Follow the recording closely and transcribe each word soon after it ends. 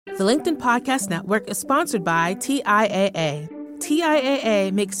The LinkedIn Podcast Network is sponsored by TIAA.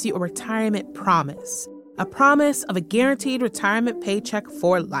 TIAA makes you a retirement promise, a promise of a guaranteed retirement paycheck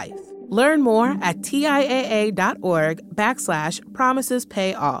for life. Learn more at TIAA.org/promises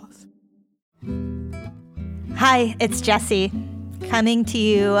pay off. Hi, it's Jessie, coming to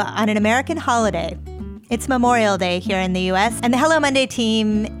you on an American holiday. It's Memorial Day here in the U.S., and the Hello Monday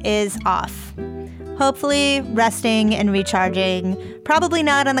team is off. Hopefully resting and recharging. Probably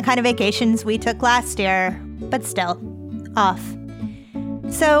not on the kind of vacations we took last year, but still, off.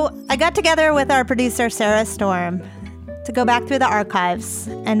 So I got together with our producer, Sarah Storm, to go back through the archives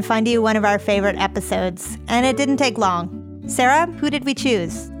and find you one of our favorite episodes, and it didn't take long. Sarah, who did we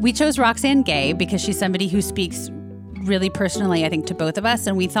choose? We chose Roxane Gay because she's somebody who speaks really personally, I think, to both of us.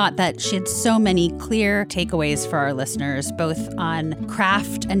 And we thought that she had so many clear takeaways for our listeners, both on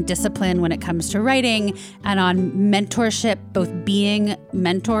craft and discipline when it comes to writing and on mentorship, both being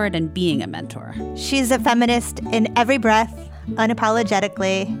mentored and being a mentor. She's a feminist in every breath,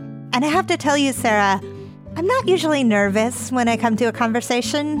 unapologetically. And I have to tell you, Sarah, I'm not usually nervous when I come to a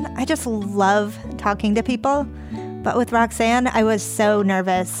conversation. I just love talking to people. But with Roxane, I was so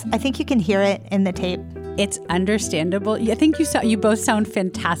nervous. I think you can hear it in the tape. It's understandable. I think you both sound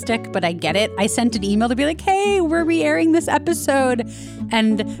fantastic, but I get it. I sent an email to be like, hey, we're re-airing this episode.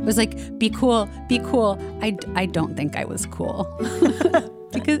 And it was like, be cool, be cool. I don't think I was cool.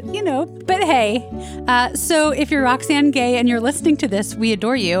 Because, but hey. So if you're Roxane Gay and you're listening to this, we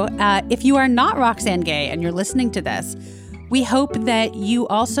adore you. If you are not Roxane Gay and you're listening to this, we hope that you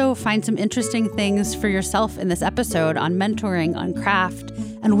also find some interesting things for yourself in this episode on mentoring, on craft,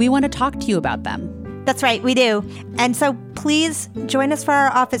 and we want to talk to you about them. That's right, we do. And so please join us for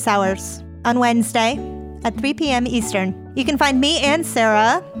our office hours on Wednesday at 3 p.m. Eastern. You can find me and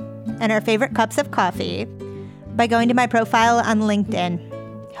Sarah and our favorite cups of coffee by going to my profile on LinkedIn.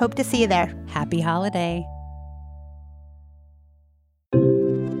 Hope to see you there. Happy holiday.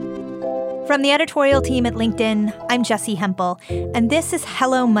 From the editorial team at LinkedIn, I'm Jessie Hempel, and this is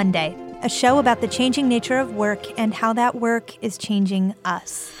Hello Monday, a show about the changing nature of work and how that work is changing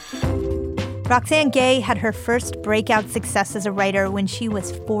us. Roxane Gay had her first breakout success as a writer when she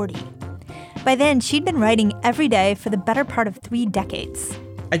was 40. By then, she'd been writing every day for the better part of 3 decades.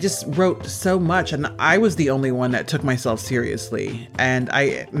 I just wrote so much, and I was the only one that took myself seriously. And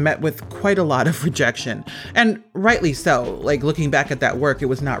I met with quite a lot of rejection. And rightly so. Like, looking back at that work, it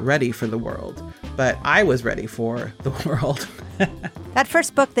was not ready for the world. But I was ready for the world. That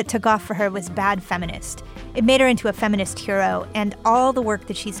first book that took off for her was Bad Feminist. It made her into a feminist hero, and all the work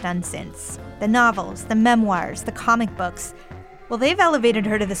that she's done since. The novels, the memoirs, the comic books. Well, they've elevated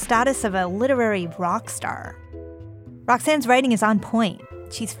her to the status of a literary rock star. Roxane's writing is on point.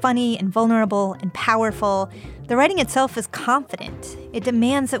 She's funny and vulnerable and powerful. The writing itself is confident. It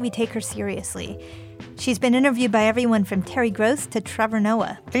demands that we take her seriously. She's been interviewed by everyone from Terry Gross to Trevor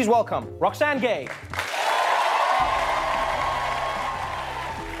Noah. Please welcome Roxane Gay.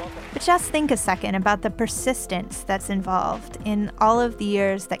 But just think a second about the persistence that's involved in all of the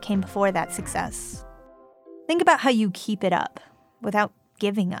years that came before that success. Think about how you keep it up without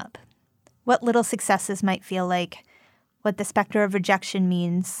giving up. What little successes might feel like. What the specter of rejection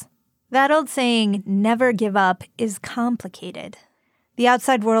means. That old saying, never give up, is complicated. The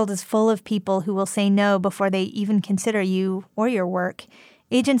outside world is full of people who will say no before they even consider you or your work.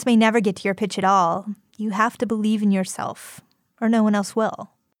 Agents may never get to your pitch at all. You have to believe in yourself, or no one else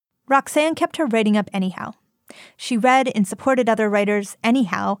will. Roxane kept her writing up anyhow. She read and supported other writers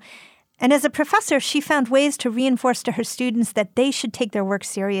anyhow, and as a professor, she found ways to reinforce to her students that they should take their work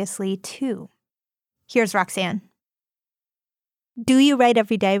seriously, too. Here's Roxane. Do you write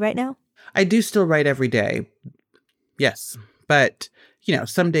every day right now? I do still write every day. Yes. But,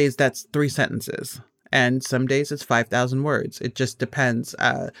 some days that's 3 sentences. And some days it's 5,000 words. It just depends.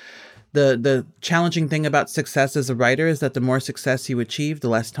 The challenging thing about success as a writer is that the more success you achieve, the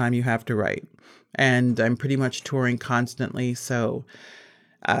less time you have to write. And I'm pretty much touring constantly. So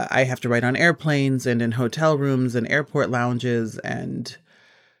I have to write on airplanes and in hotel rooms and airport lounges and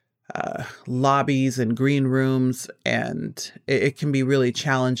lobbies and green rooms, and it can be really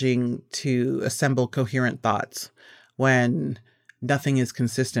challenging to assemble coherent thoughts when nothing is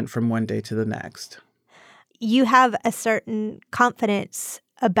consistent from one day to the next. You have a certain confidence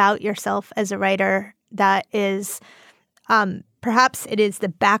about yourself as a writer that is, perhaps it is the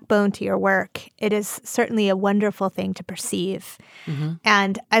backbone to your work. It is certainly a wonderful thing to perceive. Mm-hmm.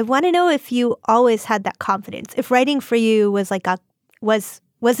 And I want to know if you always had that confidence, if writing for you was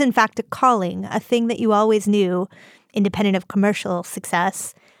was in fact a calling, a thing that you always knew, independent of commercial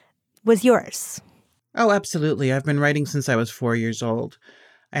success, was yours. Oh, absolutely. I've been writing since I was 4 years old.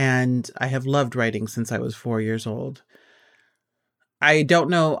 And I have loved writing since I was 4 years old. I don't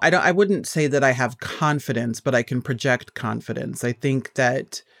know. I wouldn't say that I have confidence, but I can project confidence. I think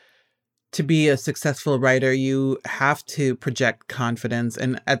that to be a successful writer, you have to project confidence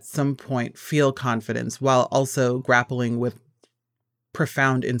and at some point feel confidence while also grappling with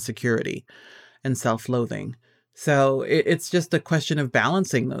profound insecurity and self-loathing. So it's just a question of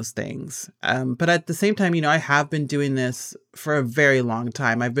balancing those things. But at the same time, I have been doing this for a very long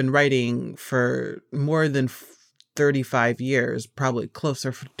time. I've been writing for more than 35 years, probably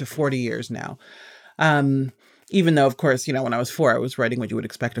closer to 40 years now. Even though, of course, when I was 4, I was writing what you would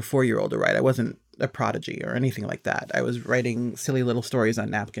expect a 4-year-old to write. I wasn't a prodigy or anything like that. I was writing silly little stories on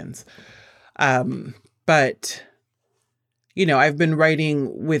napkins. But, I've been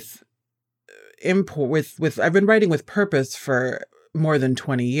writing with I've been writing with purpose for more than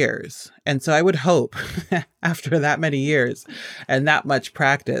 20 years. And so I would hope after that many years and that much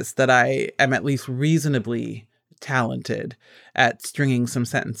practice that I am at least reasonably talented at stringing some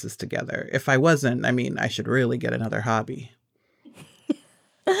sentences together. If I wasn't, I should really get another hobby.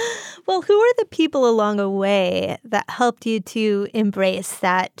 Well, who are the people along the way that helped you to embrace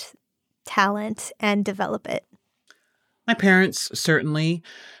that talent and develop it? My parents, certainly.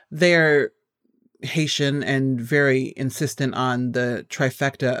 They're Haitian and very insistent on the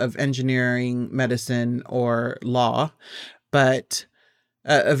trifecta of engineering, medicine, or law. But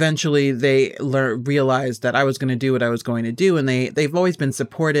eventually they realized that I was going to do what I was going to do. And they've always been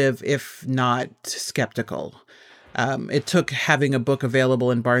supportive, if not skeptical. It took having a book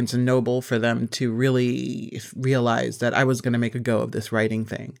available in Barnes & Noble for them to really realize that I was going to make a go of this writing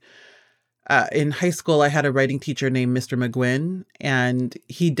thing. In high school, I had a writing teacher named Mr. McGuinn, and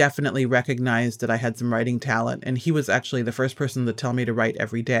he definitely recognized that I had some writing talent. And he was actually the first person to tell me to write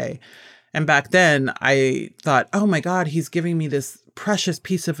every day. And back then I thought, oh my God, he's giving me this precious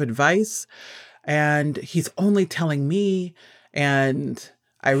piece of advice and he's only telling me. And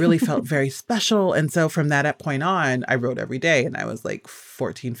I really felt very special. And so from that point on, I wrote every day, and I was like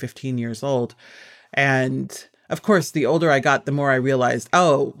 14, 15 years old. And of course, the older I got, the more I realized,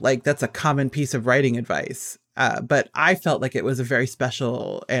 that's a common piece of writing advice. But I felt like it was a very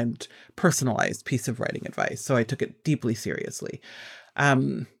special and personalized piece of writing advice. So I took it deeply seriously.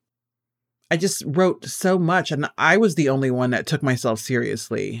 I just wrote so much, and I was the only one that took myself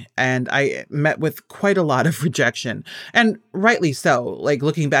seriously. And I met with quite a lot of rejection, and rightly so. Like,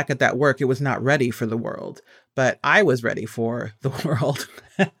 looking back at that work, it was not ready for the world, but I was ready for the world.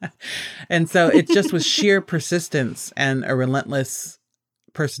 And so it just was sheer persistence and a relentless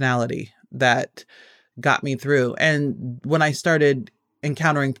personality that got me through. And when I started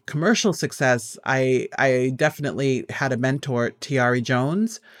encountering commercial success, I definitely had a mentor, Tiari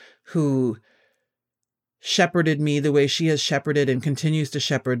Jones, who shepherded me the way she has shepherded and continues to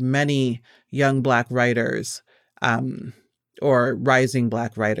shepherd many young Black writers, or rising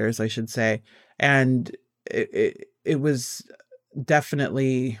Black writers, I should say. And it was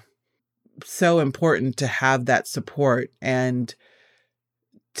definitely so important to have that support and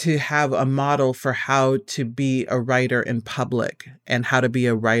to have a model for how to be a writer in public and how to be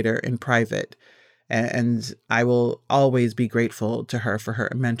a writer in private. And I will always be grateful to her for her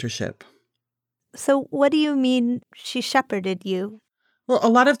mentorship. So what do you mean she shepherded you? Well, a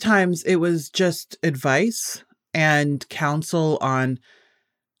lot of times it was just advice and counsel on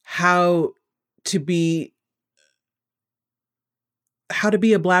how to be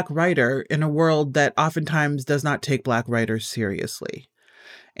a Black writer in a world that oftentimes does not take Black writers seriously.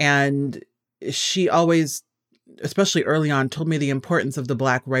 And she always, especially early on, told me the importance of the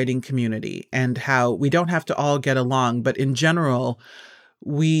Black writing community and how we don't have to all get along, but in general,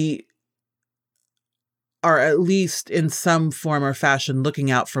 we are at least in some form or fashion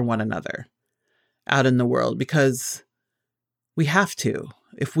looking out for one another out in the world, because we have to.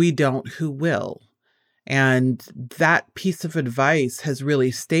 If we don't, who will? And that piece of advice has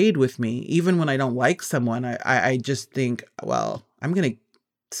really stayed with me. Even when I don't like someone, I just think, well, I'm going to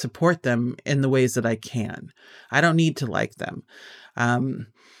support them in the ways that I can. I don't need to like them.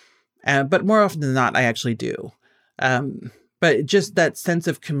 But more often than not, I actually do. But just that sense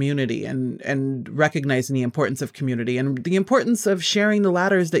of community and recognizing the importance of community and the importance of sharing the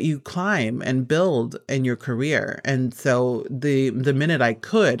ladders that you climb and build in your career. And so the minute I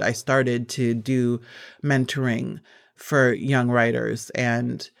could, I started to do mentoring for young writers,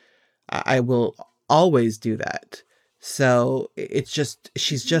 and I will always do that. So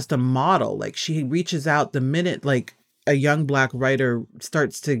she's just a model. Like, she reaches out the minute like a young Black writer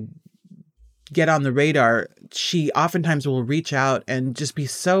starts to get on the radar. She oftentimes will reach out and just be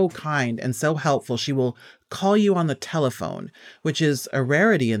so kind and so helpful. She will call you on the telephone, which is a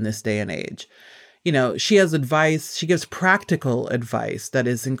rarity in this day and age. You know, she has advice. She gives practical advice that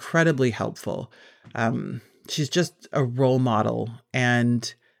is incredibly helpful. She's just a role model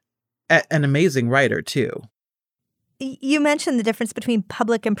and an amazing writer, too. You mentioned the difference between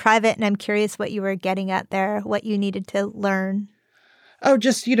public and private, and I'm curious what you were getting at there, what you needed to learn. Oh,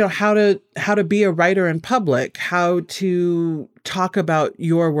 just, you know, how to be a writer in public, how to talk about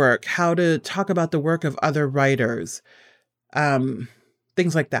your work, how to talk about the work of other writers,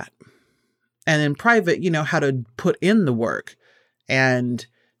 things like that. And in private, you know, how to put in the work and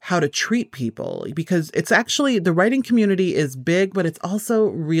how to treat people, because it's actually, the writing community is big, but it's also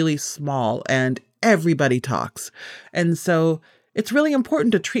really small and everybody talks. And so it's really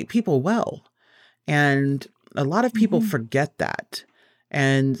important to treat people well. And a lot of people forget that.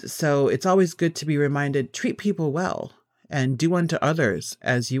 And so it's always good to be reminded, treat people well and do unto others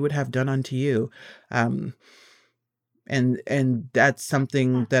as you would have done unto you. And that's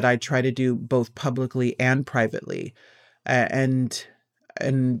something that I try to do both publicly and privately. And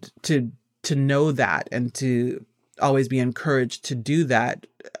to know that and to always be encouraged to do that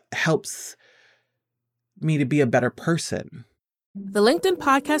helps me to be a better person. The LinkedIn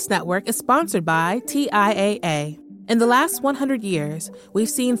Podcast Network is sponsored by TIAA. In the last 100 years, we've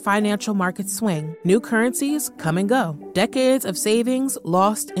seen financial markets swing, new currencies come and go, decades of savings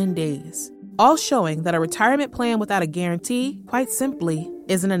lost in days, all showing that a retirement plan without a guarantee, quite simply,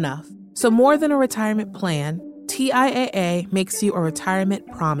 isn't enough. So more than a retirement plan, TIAA makes you a retirement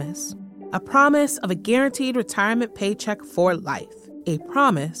promise. A promise of a guaranteed retirement paycheck for life. A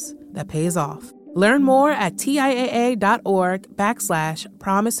promise that pays off. Learn more at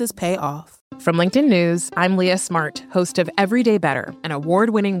TIAA.org/promisespayoff. From LinkedIn News, I'm Leah Smart, host of Everyday Better, an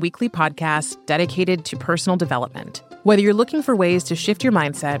award-winning weekly podcast dedicated to personal development. Whether you're looking for ways to shift your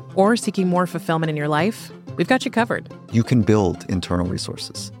mindset or seeking more fulfillment in your life, we've got you covered. You can build internal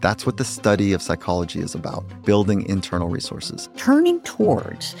resources. That's what the study of psychology is about, building internal resources. Turning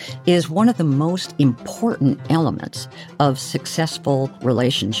towards is one of the most important elements of successful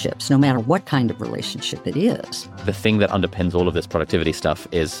relationships, no matter what kind of relationship it is. The thing that underpins all of this productivity stuff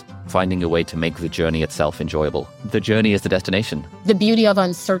is finding a way to make the journey itself enjoyable. The journey is the destination. The beauty of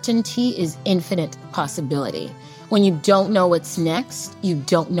uncertainty is infinite possibility. When you don't know what's next, you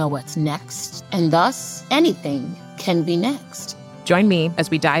don't know what's next. And thus, anything can be next. Join me as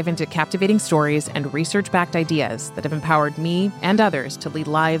we dive into captivating stories and research-backed ideas that have empowered me and others to lead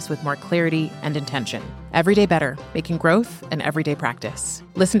lives with more clarity and intention. Everyday Better, making growth an everyday practice.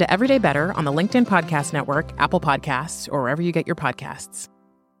 Listen to Everyday Better on the LinkedIn Podcast Network, Apple Podcasts, or wherever you get your podcasts.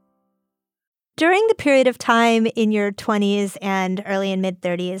 During the period of time in your 20s and early and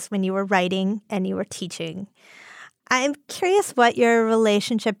mid-30s when you were writing and you were teaching, I'm curious what your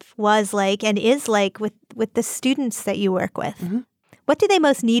relationship was like and is like with the students that you work with. Mm-hmm. What do they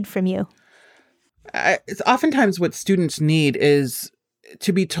most need from you? It's oftentimes what students need is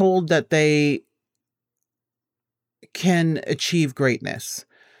to be told that they can achieve greatness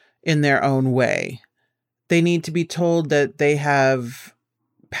in their own way. They need to be told that they have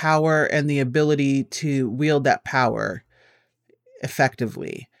power and the ability to wield that power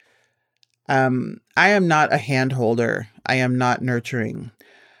effectively. I am not a hand holder. I am not nurturing.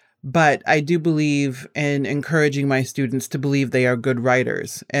 But I do believe in encouraging my students to believe they are good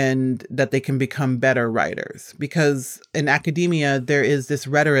writers and that they can become better writers. Because in academia, there is this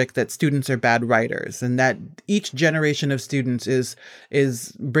rhetoric that students are bad writers and that each generation of students is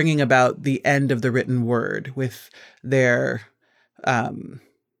bringing about the end of the written word with their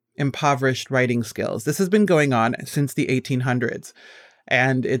impoverished writing skills. This has been going on since the 1800s.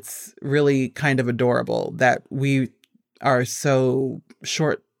 And it's really kind of adorable that we are so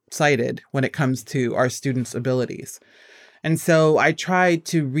short-sighted when it comes to our students' abilities. And so I try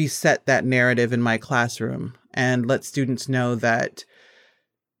to reset that narrative in my classroom and let students know that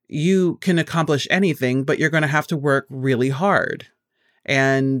you can accomplish anything, but you're going to have to work really hard.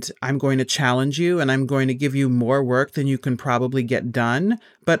 And I'm going to challenge you and I'm going to give you more work than you can probably get done,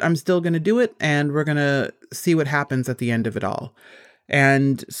 but I'm still going to do it and we're going to see what happens at the end of it all.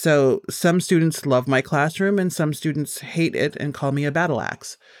 And so some students love my classroom and some students hate it and call me a battle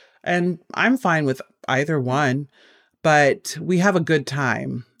axe. And I'm fine with either one, but we have a good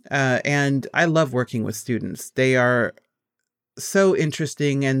time. And I love working with students. They are so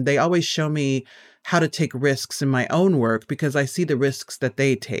interesting and they always show me how to take risks in my own work because I see the risks that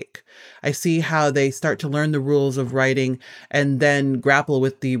they take. I see how they start to learn the rules of writing and then grapple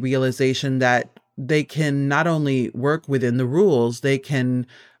with the realization that they can not only work within the rules, they can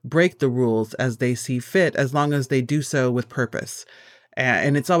break the rules as they see fit, as long as they do so with purpose.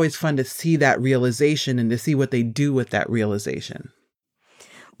 And it's always fun to see that realization and to see what they do with that realization.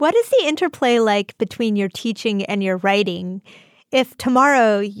 What is the interplay like between your teaching and your writing? If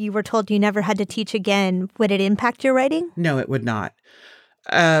tomorrow you were told you never had to teach again, would it impact your writing? No, it would not.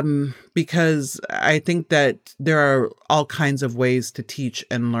 Because I think that there are all kinds of ways to teach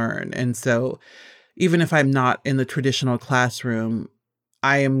and learn. And so even if I'm not in the traditional classroom,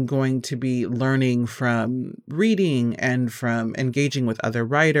 I am going to be learning from reading and from engaging with other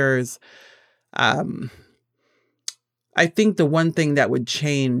writers. I think the one thing that would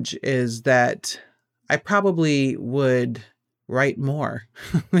change is that I probably would write more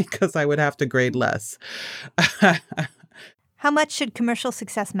because I would have to grade less. How much should commercial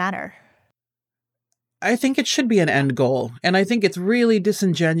success matter? I think it should be an end goal. And I think it's really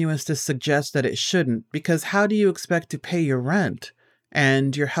disingenuous to suggest that it shouldn't, because how do you expect to pay your rent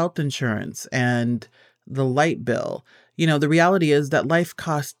and your health insurance and the light bill? You know, the reality is that life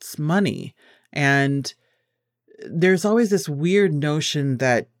costs money. And there's always this weird notion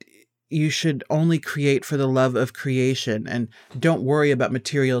that you should only create for the love of creation and don't worry about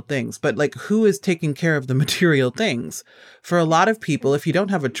material things. But like, who is taking care of the material things? For a lot of people, if you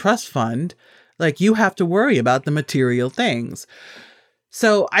don't have a trust fund, like, you have to worry about the material things.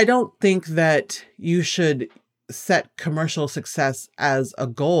 So I don't think that you should set commercial success as a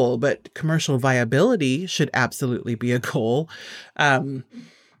goal, but commercial viability should absolutely be a goal.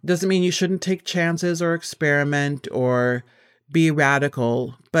 Doesn't mean you shouldn't take chances or experiment or be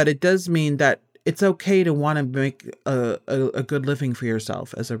radical, but it does mean that it's okay to want to make a good living for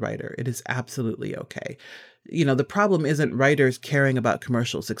yourself as a writer. It is absolutely okay. You know, the problem isn't writers caring about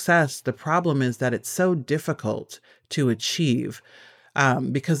commercial success. The problem is that it's so difficult to achieve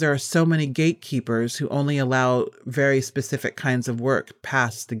because there are so many gatekeepers who only allow very specific kinds of work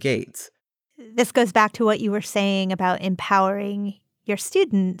past the gates. This goes back to what you were saying about empowering your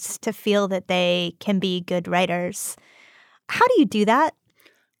students to feel that they can be good writers. How do you do that?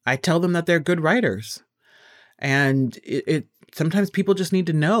 I tell them that they're good writers. And it sometimes people just need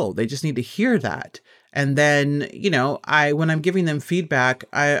to know. They just need to hear that. And then, you know, when I'm giving them feedback,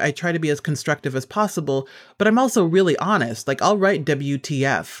 I try to be as constructive as possible, but I'm also really honest. Like, I'll write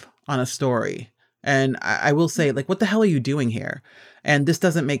WTF on a story. And I will say, like, what the hell are you doing here? And this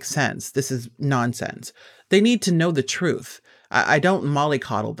doesn't make sense. This is nonsense. They need to know the truth. I don't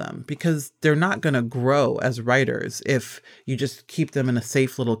mollycoddle them because they're not going to grow as writers if you just keep them in a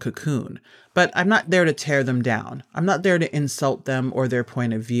safe little cocoon. But I'm not there to tear them down. I'm not there to insult them or their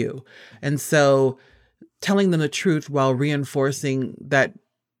point of view. And so telling them the truth while reinforcing that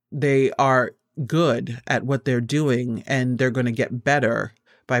they are good at what they're doing and they're going to get better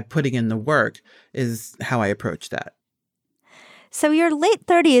by putting in the work is how I approach that. So your late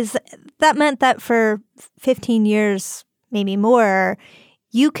 30s, that meant that for 15 years, maybe more,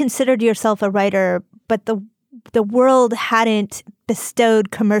 you considered yourself a writer, but the world hadn't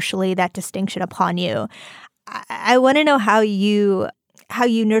bestowed commercially that distinction upon you. I want to know how you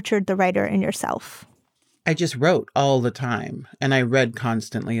nurtured the writer in yourself. I just wrote all the time, and I read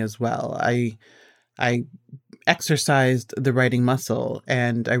constantly as well. I exercised the writing muscle,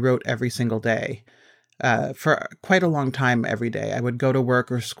 and I wrote every single day. For quite a long time every day. I would go to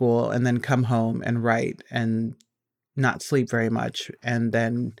work or school and then come home and write and not sleep very much, and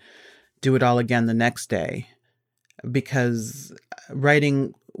then do it all again the next day, because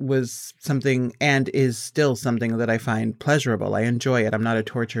writing was something and is still something that I find pleasurable. I enjoy it. I'm not a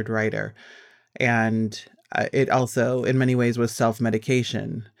tortured writer. And it also, in many ways, was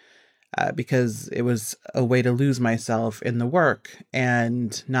self-medication because it was a way to lose myself in the work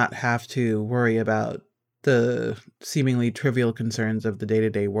and not have to worry about the seemingly trivial concerns of the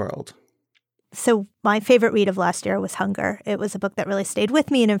day-to-day world. So my favorite read of last year was Hunger. It was a book that really stayed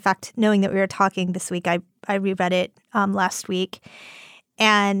with me. And in fact, knowing that we were talking this week, I reread it last week.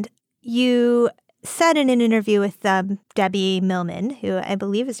 And you said in an interview with Debbie Millman, who I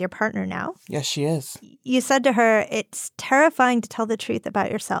believe is your partner now. Yes, she is. You said to her, it's terrifying to tell the truth about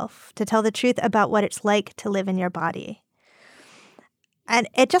yourself, to tell the truth about what it's like to live in your body. And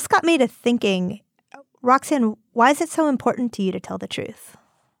it just got me to thinking, Roxane, why is it so important to you to tell the truth?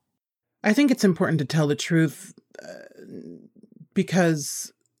 I think it's important to tell the truth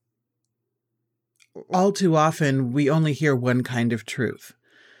because all too often we only hear one kind of truth.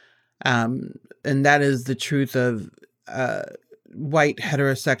 And that is the truth of white,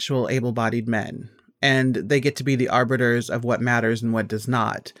 heterosexual, able-bodied men. And they get to be the arbiters of what matters and what does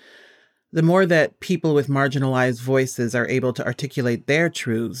not. The more that people with marginalized voices are able to articulate their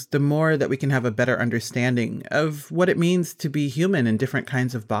truths, the more that we can have a better understanding of what it means to be human in different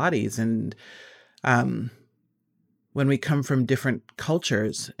kinds of bodies. And when we come from different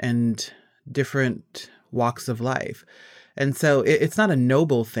cultures and different walks of life. And so it's not a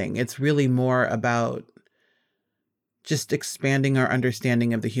noble thing. It's really more about just expanding our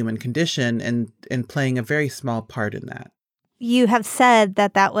understanding of the human condition and playing a very small part in that. You have said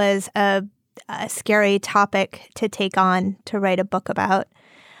that that was a scary topic to take on to write a book about.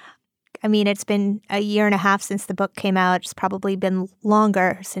 I mean, it's been a year and a half since the book came out. It's probably been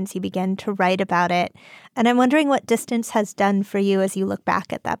longer since you began to write about it. And I'm wondering what distance has done for you as you look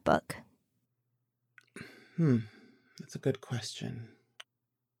back at that book. That's a good question.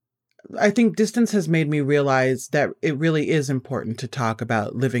 I think distance has made me realize that it really is important to talk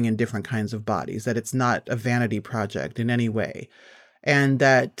about living in different kinds of bodies, that it's not a vanity project in any way, and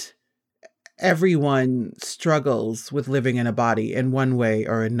that everyone struggles with living in a body in one way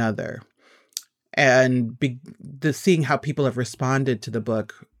or another. And seeing how people have responded to the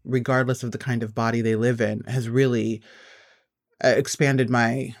book, regardless of the kind of body they live in, has really expanded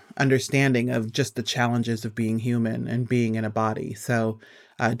my understanding of just the challenges of being human and being in a body. So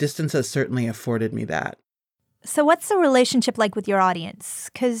distance has certainly afforded me that. So what's the relationship like with your audience?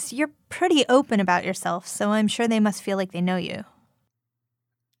 Because you're pretty open about yourself, so I'm sure they must feel like they know you.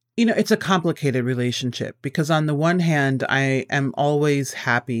 You know, it's a complicated relationship because on the one hand, I am always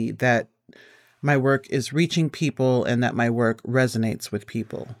happy that my work is reaching people and that my work resonates with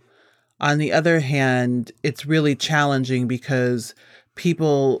people. On the other hand, it's really challenging because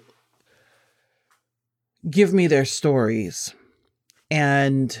people give me their stories,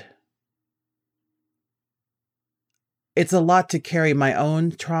 and it's a lot to carry my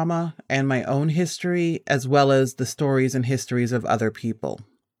own trauma and my own history, as well as the stories and histories of other people.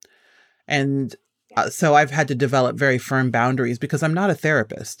 And so I've had to develop very firm boundaries because I'm not a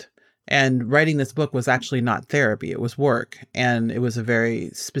therapist. And writing this book was actually not therapy. It was work. And it was a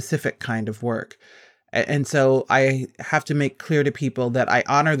very specific kind of work. And so I have to make clear to people that I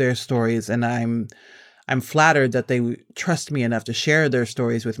honor their stories, and I'm flattered that they trust me enough to share their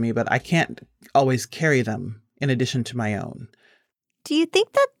stories with me, but I can't always carry them in addition to my own. Do you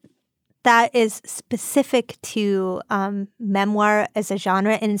think that that is specific to memoir as a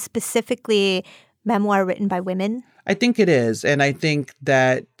genre, and specifically memoir written by women? I think it is. And I think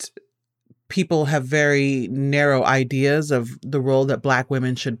that people have very narrow ideas of the role that Black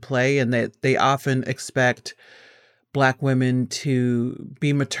women should play, and that they often expect Black women to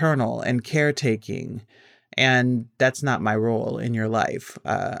be maternal and caretaking. And that's not my role in your life.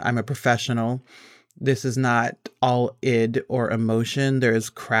 I'm a professional. This is not all id or emotion. There's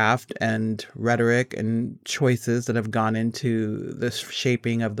craft and rhetoric and choices that have gone into the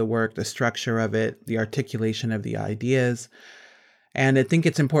shaping of the work, the structure of it, the articulation of the ideas. And I think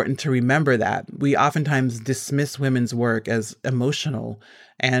it's important to remember that. We oftentimes dismiss women's work as emotional,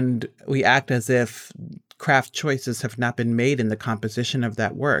 and we act as if craft choices have not been made in the composition of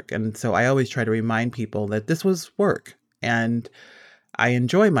that work. And so I always try to remind people that this was work, and I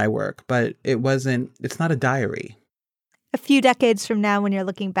enjoy my work, but it's not a diary. A few decades from now, when you're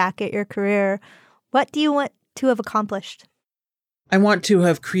looking back at your career, what do you want to have accomplished? I want to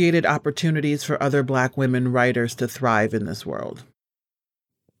have created opportunities for other Black women writers to thrive in this world.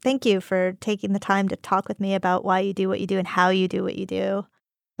 Thank you for taking the time to talk with me about why you do what you do and how you do what you do.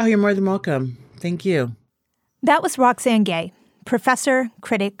 Oh, you're more than welcome. Thank you. That was Roxane Gay, professor,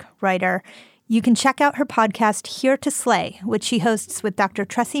 critic, writer. You can check out her podcast, Here to Slay, which she hosts with Dr.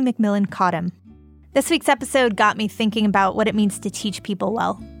 Tressie McMillan Cottom. This week's episode got me thinking about what it means to teach people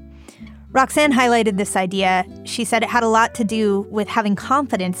well. Roxane highlighted this idea. She said it had a lot to do with having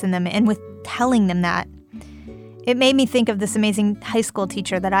confidence in them and with telling them that. It made me think of this amazing high school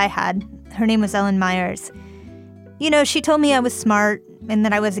teacher that I had. Her name was Ellen Myers. You know, she told me I was smart and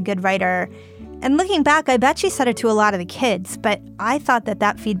that I was a good writer. And looking back, I bet she said it to a lot of the kids, but I thought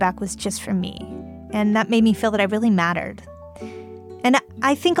that feedback was just for me. And that made me feel that I really mattered. And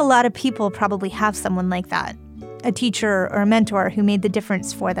I think a lot of people probably have someone like that, a teacher or a mentor who made the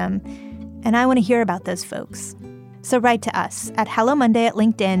difference for them. And I want to hear about those folks. So write to us at Hello Monday at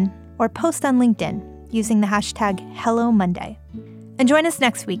LinkedIn, or post on LinkedIn using the hashtag Hello Monday. And join us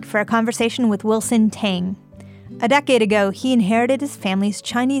next week for a conversation with Wilson Tang. A decade ago, he inherited his family's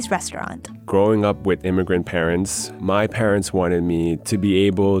Chinese restaurant. Growing up with immigrant parents, my parents wanted me to be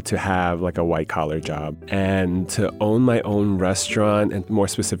able to have like a white-collar job and to own my own restaurant, and more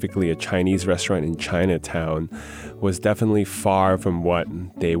specifically a Chinese restaurant in Chinatown, was definitely far from what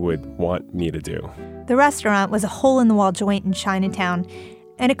they would want me to do. The restaurant was a hole-in-the-wall joint in Chinatown,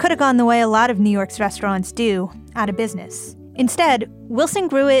 and it could have gone the way a lot of New York's restaurants do, out of business. Instead, Wilson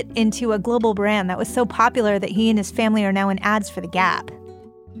grew it into a global brand that was so popular that he and his family are now in ads for The Gap.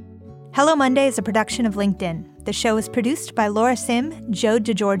 Hello Monday is a production of LinkedIn. The show is produced by Laura Sim. Joe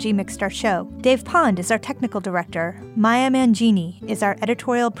DeGiorgi mixed our show. Dave Pond is our technical director. Maya Mangini is our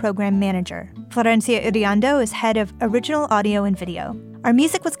editorial program manager. Florencia Iriando is head of original audio and video. Our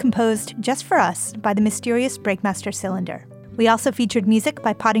music was composed just for us by the mysterious Breakmaster Cylinder. We also featured music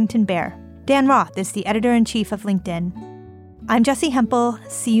by Poddington Bear. Dan Roth is the editor-in-chief of LinkedIn. I'm Jessi Hempel.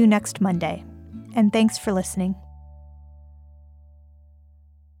 See you next Monday. And thanks for listening.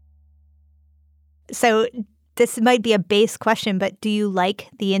 So this might be a base question, but do you like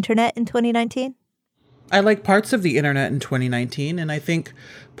the internet in 2019? I like parts of the internet in 2019, and I think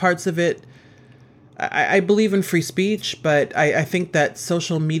parts of it, I believe in free speech, but I think that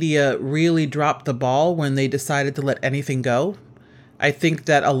social media really dropped the ball when they decided to let anything go. I think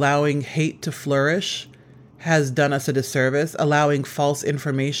that allowing hate to flourish has done us a disservice. Allowing false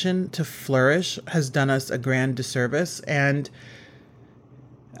information to flourish has done us a grand disservice. And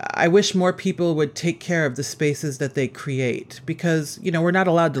I wish more people would take care of the spaces that they create because, we're not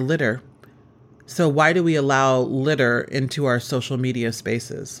allowed to litter. So why do we allow litter into our social media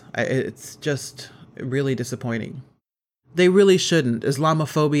spaces? It's just really disappointing. They really shouldn't.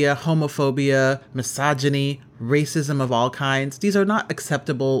 Islamophobia, homophobia, misogyny, racism of all kinds. These are not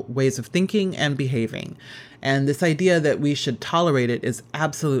acceptable ways of thinking and behaving. And this idea that we should tolerate it is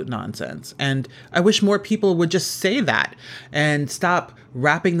absolute nonsense. And I wish more people would just say that and stop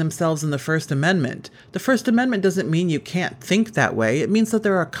wrapping themselves in the First Amendment. The First Amendment doesn't mean you can't think that way. It means that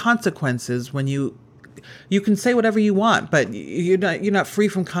there are consequences when you can say whatever you want, but you're not free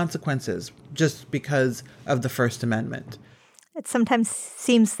from consequences just because of the First Amendment. It sometimes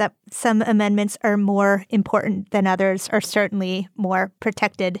seems that some amendments are more important than others, or certainly more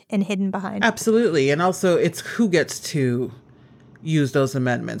protected and hidden behind. Absolutely. And also it's who gets to use those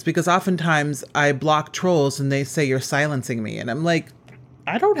amendments, because oftentimes I block trolls and they say you're silencing me. And I'm like,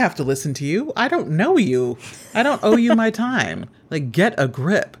 I don't have to listen to you. I don't know you. I don't owe you my time. Like, get a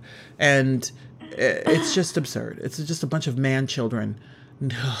grip. And it's just absurd. It's just a bunch of man children.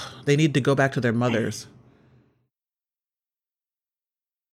 They need to go back to their mothers.